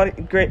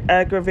RAing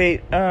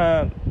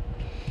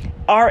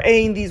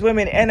these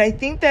women? And I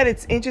think that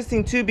it's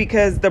interesting too,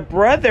 because the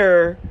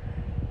brother,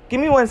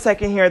 give me 1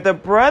 second here. The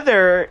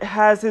brother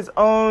has his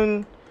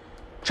own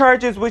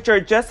charges, which are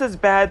just as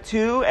bad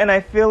too. And I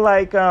feel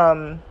like,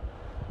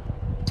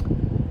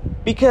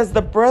 because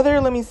the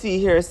brother, let me see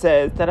here, it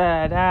says,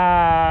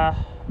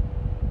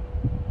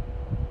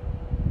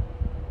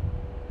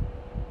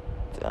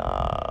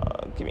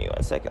 give me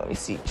 1 second. Let me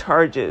see.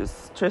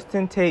 Charges.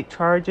 Tristan Tate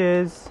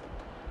charges.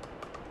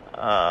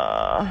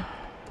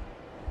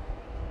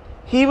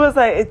 He was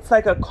like, it's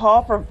like a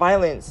call for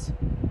violence.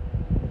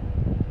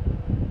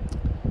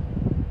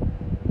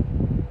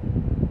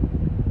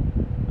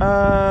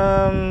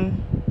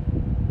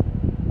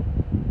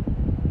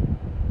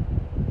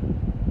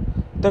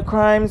 The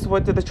crimes,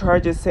 what do the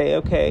charges say?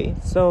 Okay,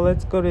 so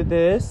let's go to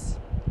this.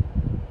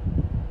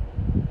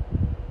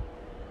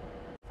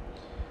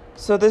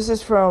 So this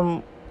is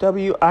from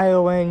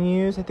WION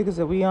News. I think it's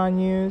a WION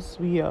News.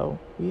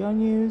 WION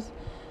News.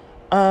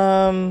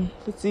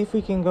 Let's see if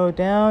we can go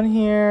down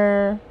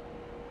here.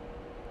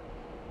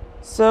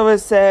 So it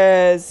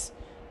says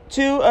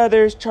 2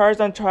 others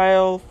charged on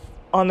trial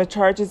on the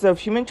charges of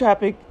human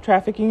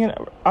trafficking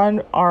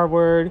on our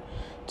word.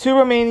 2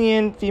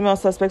 Romanian female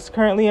suspects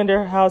currently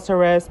under house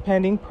arrest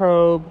pending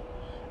probe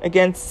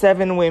against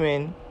 7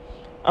 women.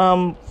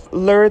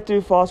 Lured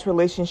through false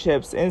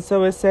relationships. And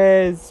so it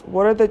says,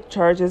 what are the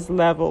charges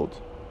leveled?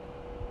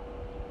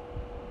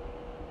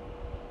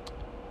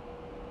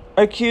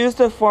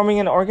 Accused of forming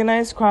an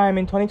organized crime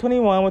in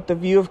 2021 with the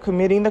view of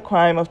committing the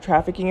crime of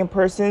trafficking in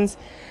persons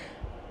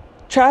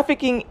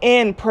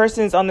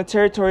on the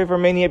territory of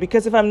Romania.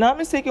 Because if I'm not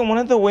mistaken, one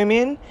of the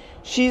women,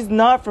 she's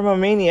not from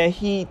Romania.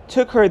 He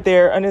took her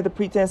there under the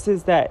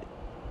pretenses that,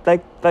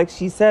 like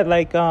she said,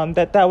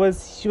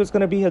 she was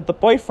going to be the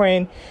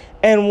boyfriend,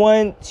 and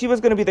when she was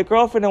going to be the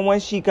girlfriend, and when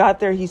she got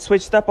there, he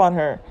switched up on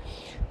her.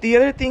 The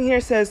other thing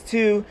here says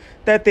too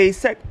that they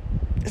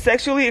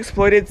sexually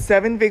exploited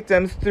 7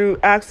 victims through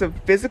acts of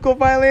physical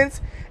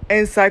violence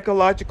and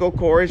psychological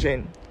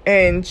coercion.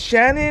 And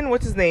Shannon,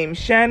 what's his name?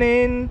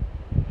 Shannon.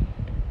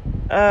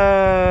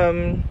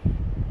 I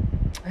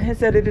had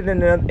said it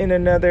in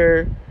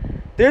another.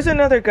 There's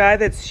another guy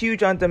that's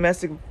huge on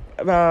domestic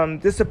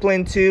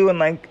discipline too, and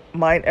like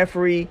mind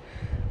effery.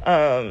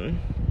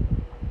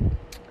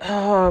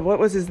 What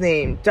was his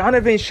name?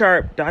 Donovan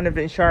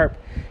Sharp.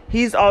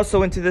 He's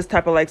also into this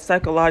type of like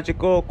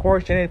psychological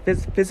coercion and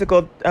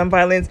physical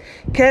violence.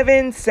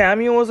 Kevin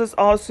Samuels is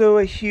also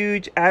a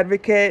huge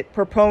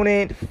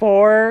proponent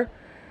for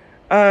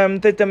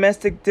the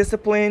domestic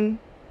discipline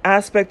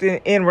aspect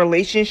in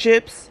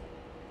relationships.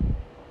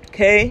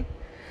 Okay,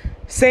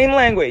 same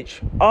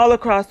language all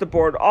across the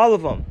board, all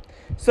of them.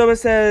 So it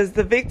says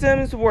the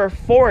victims were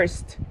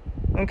forced.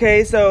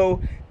 Okay,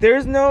 so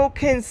there's no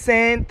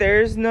consent,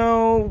 there's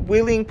no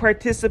willing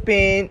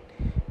participant,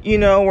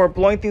 we're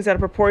blowing things out of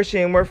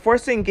proportion. We're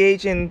forced to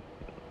engage in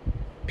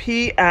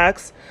P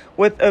acts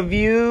with a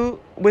view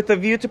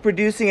to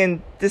producing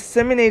and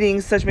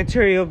disseminating such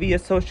material via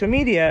social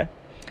media.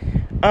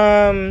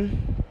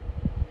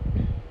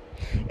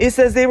 It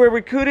says they were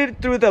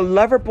recruited through the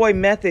Loverboy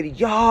method.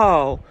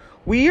 Y'all,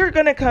 we are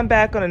going to come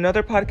back on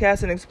another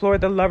podcast and explore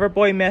the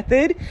Loverboy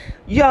method.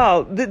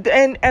 Y'all,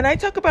 and I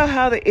talk about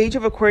how the age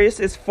of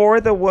Aquarius is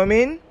for the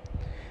woman.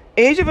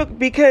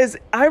 Because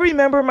I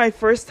remember my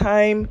first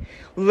time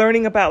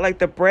learning about like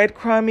the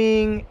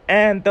breadcrumbing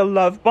and the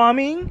love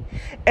bombing.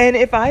 And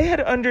if I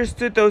had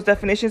understood those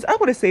definitions, I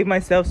would have saved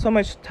myself so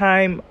much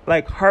time,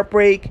 like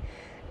heartbreak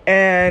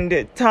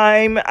and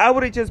time. I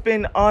would have just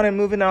been on and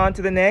moving on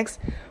to the next.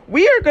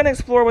 We are going to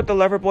explore what the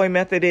Loverboy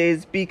method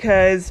is,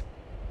 because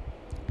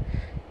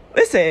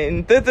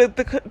listen,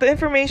 the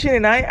information,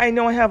 and I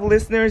know I have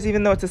listeners,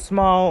 even though it's a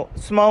small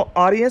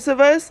audience of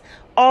us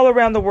all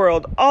around the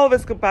world. All of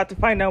us are about to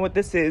find out what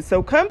this is.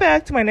 So come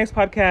back to my next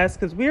podcast,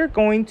 because we are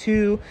going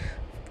to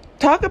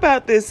talk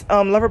about this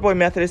Loverboy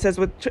method. It says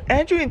with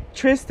Andrew and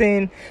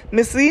Tristan,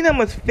 misleading them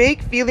with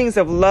fake feelings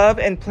of love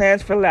and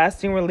plans for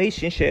lasting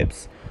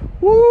relationships.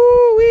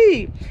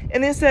 Woo-wee!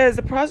 And it says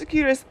the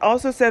prosecutors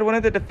also said one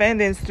of the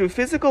defendants, through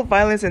physical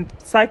violence and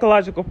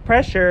psychological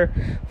pressure,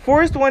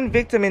 forced one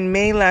victim in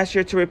May last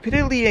year to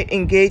repeatedly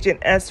engage in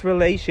S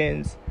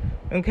relations.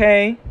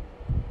 Okay?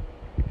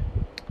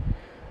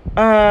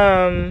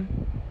 I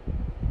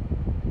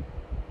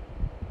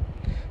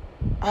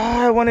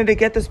wanted to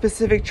get the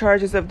specific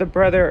charges of the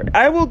brother.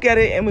 I will get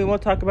it, and we will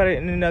talk about it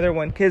in another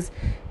one, because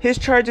his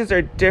charges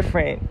are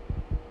different.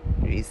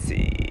 Let me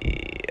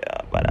see.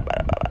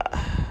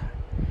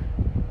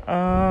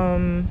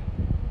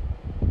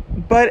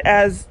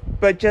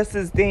 but just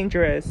as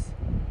dangerous.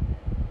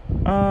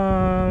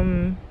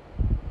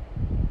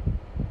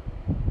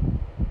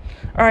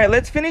 All right,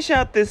 let's finish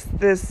out this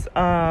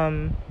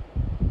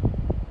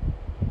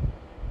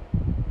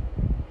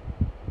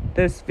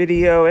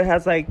video. It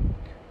has like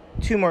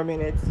 2 more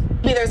minutes.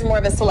 Maybe there's more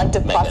of a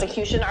selective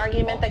prosecution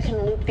argument that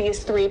can loop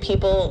these 3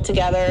 people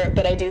together,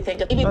 but I do think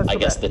that I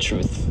guess the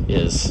truth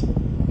is,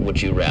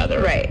 would you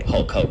rather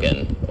Hulk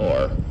Hogan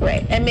or...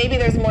 Right, and maybe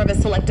there's more of a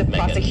selective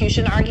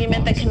prosecution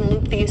argument that can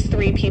loop these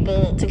 3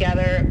 people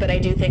together, but I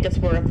do think it's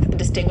worth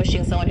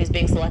distinguishing someone who's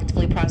being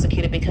selectively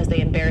prosecuted because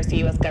they embarrass the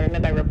U.S.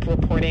 government by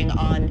reporting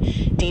on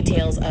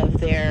details of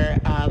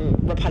their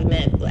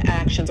repugnant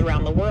actions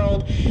around the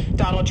world.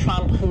 Donald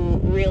Trump, who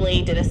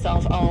really did a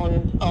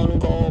self-own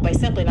goal by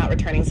simply not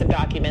returning some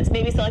documents,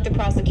 maybe selective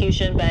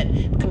prosecution, but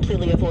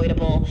completely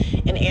avoidable.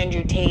 And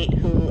Andrew Tate,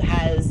 who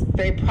has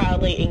very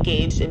proudly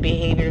engaged in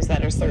behaviors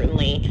that are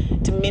certainly,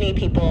 to many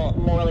people,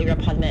 morally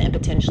repugnant and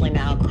potentially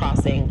now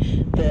crossing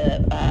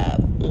the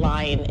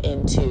line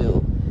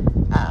into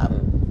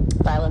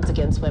violence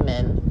against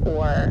women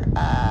or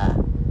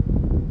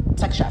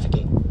sex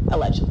trafficking,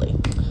 allegedly.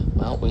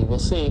 Well, we will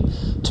see.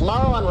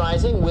 Tomorrow on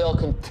Rising,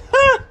 we'll...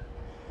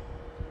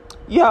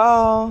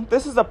 Y'all,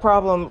 this is a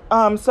problem.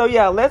 So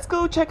yeah, let's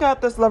go check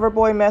out this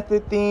Loverboy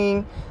method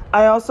thing.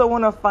 I also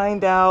want to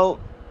find out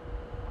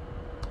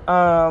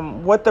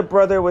what the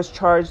brother was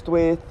charged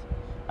with.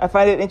 I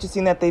find it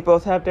interesting that they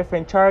both have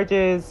different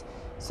charges.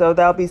 So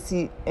that'll be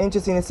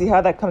interesting to see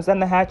how that comes down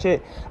the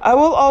hatchet. I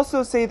will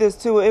also say this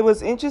too. It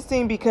was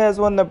interesting because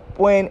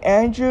when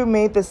Andrew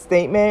made the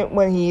statement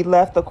when he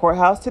left the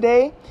courthouse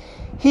today,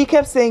 he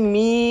kept saying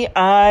me,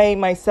 I,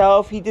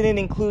 myself. He didn't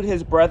include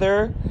his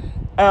brother.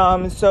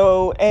 And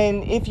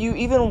if you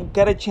even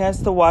get a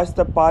chance to watch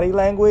the body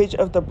language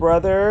of the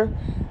brother,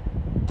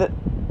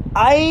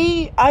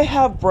 I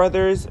have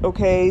brothers,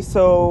 okay,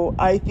 so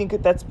I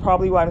think that's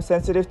probably why I'm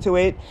sensitive to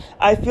it.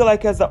 I feel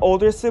like as an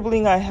older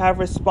sibling, I have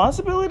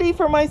responsibility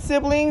for my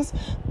siblings,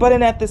 but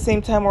at the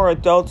same time, we're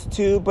adults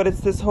too. But it's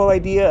this whole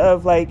idea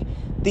of like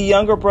the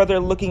younger brother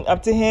looking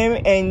up to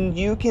him, and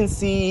you can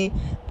see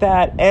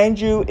that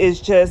Andrew is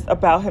just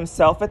about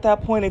himself at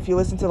that point. If you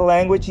listen to the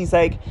language, he's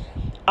like,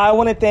 I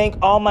want to thank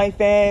all my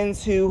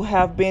fans who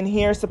have been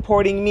here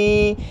supporting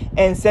me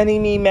and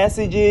sending me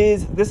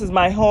messages. This is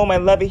my home. I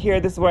love it here.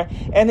 This is where,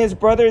 and his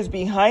brother is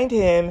behind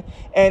him,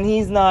 and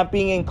he's not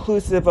being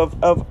inclusive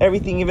of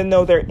everything, even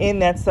though they're in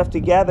that stuff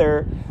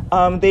together.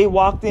 They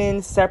walked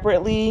in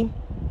separately.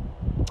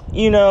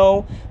 You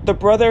know, the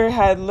brother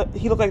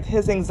he looked like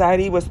his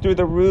anxiety was through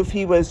the roof.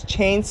 He was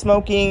chain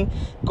smoking,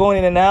 going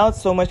in and out.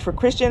 So much for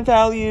Christian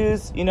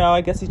values. You know,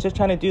 I guess he's just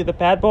trying to do the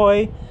bad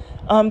boy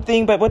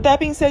thing. But with that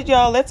being said,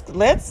 y'all,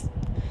 let's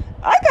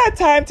I got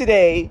time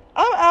today.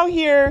 I'm out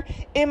here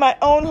in my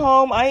own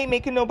home. I ain't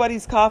making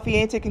nobody's coffee,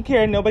 ain't taking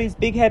care of nobody's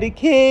big-headed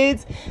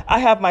kids. I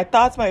have my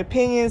thoughts, my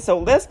opinions. So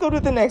let's go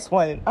to the next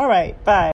one. All right, bye.